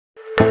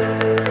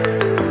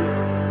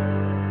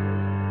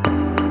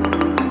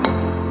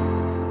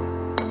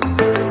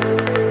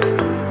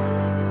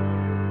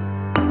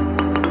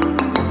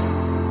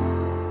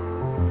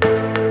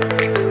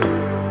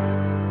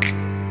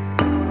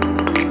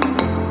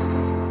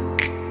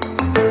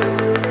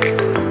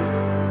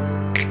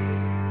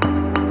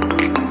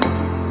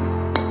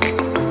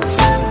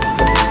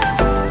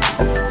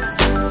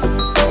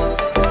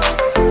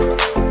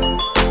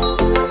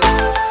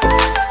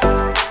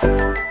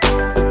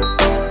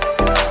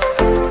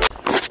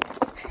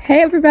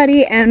Hey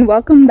everybody, and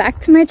welcome back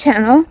to my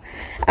channel.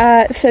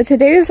 So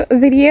today's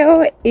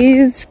video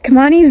is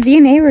Kamani's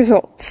DNA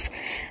results.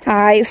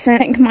 I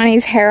sent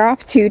Kamani's hair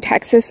off to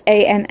Texas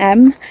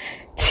A&M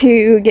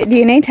to get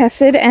DNA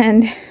tested,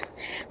 and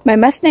my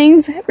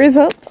Mustang's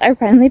results are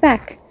finally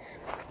back.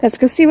 Let's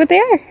go see what they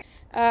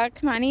are.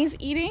 Kamani's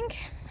eating.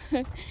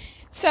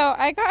 So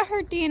I got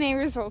her DNA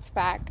results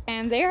back,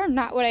 and they are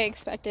not what I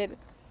expected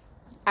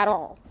at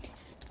all.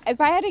 If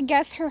I had to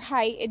guess her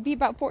height, it'd be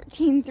about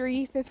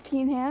 14'3",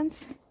 15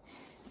 hands.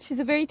 She's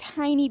a very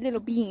tiny little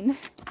bean.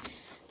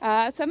 So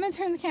I'm going to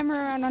turn the camera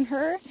around on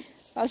her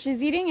while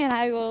she's eating, and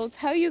I will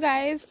tell you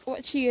guys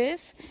what she is.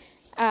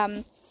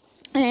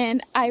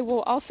 And I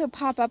will also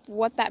pop up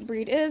what that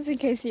breed is in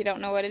case you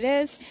don't know what it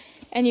is.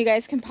 And you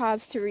guys can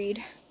pause to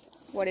read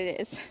what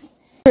it is.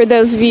 For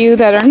those of you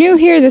that are new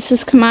here, this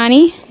is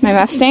Kamani, my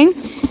Mustang.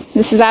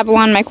 This is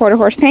Avalon, my quarter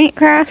horse paint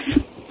cross.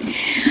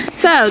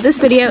 So this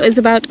video is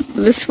about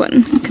this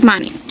one,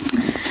 Kamani.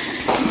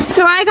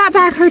 So I got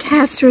back her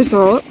test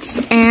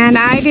results, and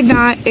I did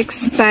not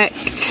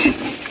expect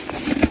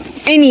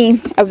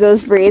any of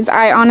those breeds.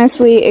 I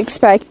honestly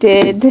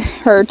expected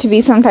her to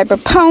be some type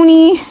of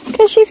pony,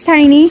 because she's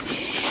tiny.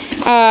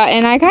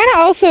 And I kind of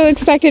also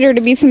expected her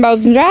to be some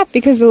Belgian Draft,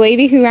 because the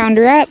lady who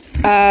rounded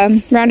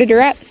her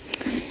up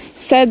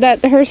said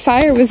that her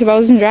sire was a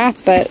Belgian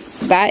Draft, but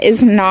that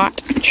is not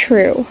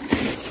true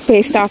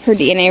based off her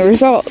DNA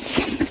results.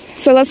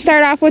 So let's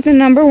start off with the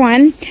number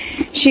one.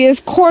 She is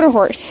quarter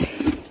horse.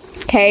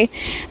 Okay,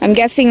 I'm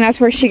guessing that's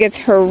where she gets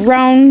her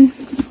roan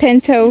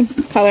pinto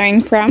coloring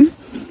from.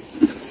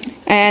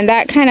 And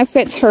that kind of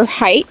fits her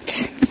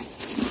height.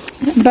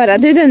 But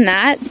other than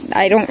that,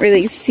 I don't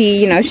really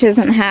see, she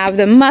doesn't have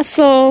the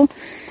muscle.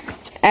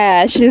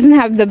 She doesn't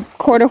have the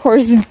quarter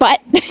horse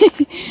butt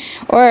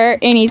or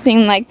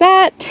anything like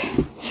that.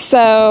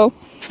 So,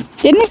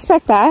 didn't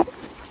expect that.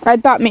 I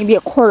thought maybe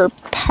a quarter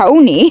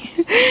pony,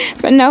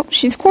 but nope,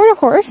 she's quarter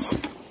horse.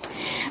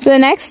 The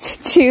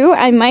next two,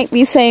 I might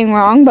be saying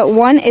wrong, but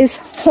one is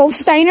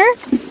Holsteiner.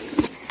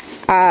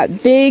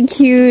 Big,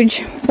 huge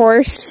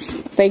horse.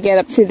 They get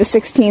up to the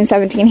 16,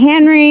 17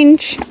 hand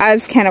range,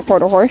 as can a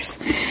quarter horse.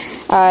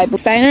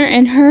 Holsteiner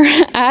in her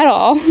at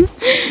all,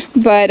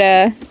 but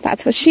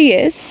that's what she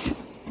is.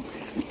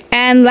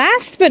 And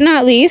last but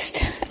not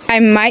least, I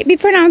might be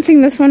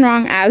pronouncing this one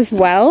wrong as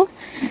well.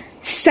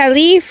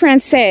 Sallie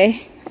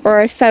Francais,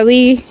 or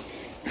Sallie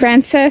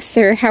Francis,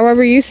 or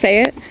however you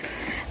say it,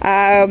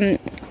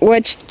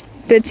 which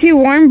the two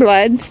warm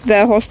bloods, the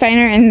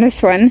Holsteiner and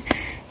this one,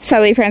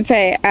 Sallie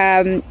Francais,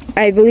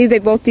 I believe they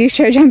both do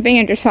show jumping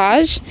and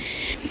dressage.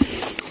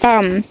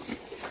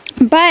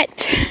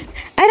 But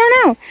I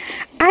don't know.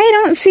 I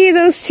don't see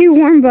those two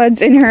warm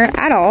bloods in her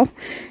at all.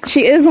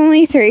 She is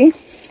only 3,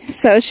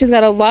 so she's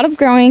got a lot of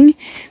growing,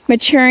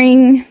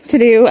 maturing to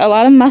do, a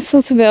lot of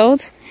muscle to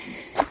build.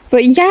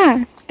 But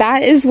yeah,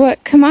 that is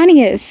what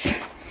Kamani is.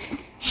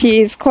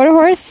 She's quarter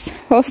horse,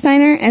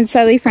 Holsteiner, and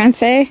Sallie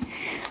Francais,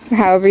 or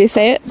however you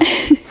say it.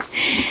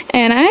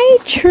 And I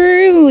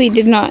truly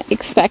did not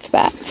expect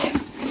that.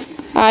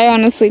 I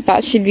honestly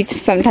thought she'd be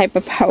some type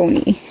of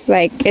pony.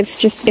 Like,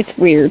 it's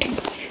weird.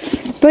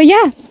 But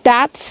yeah,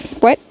 that's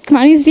what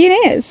Kamani's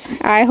DNA is.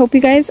 I hope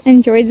you guys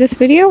enjoyed this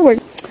video.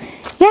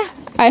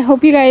 I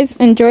hope you guys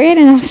enjoy it,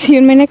 and I'll see you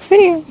in my next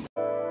video.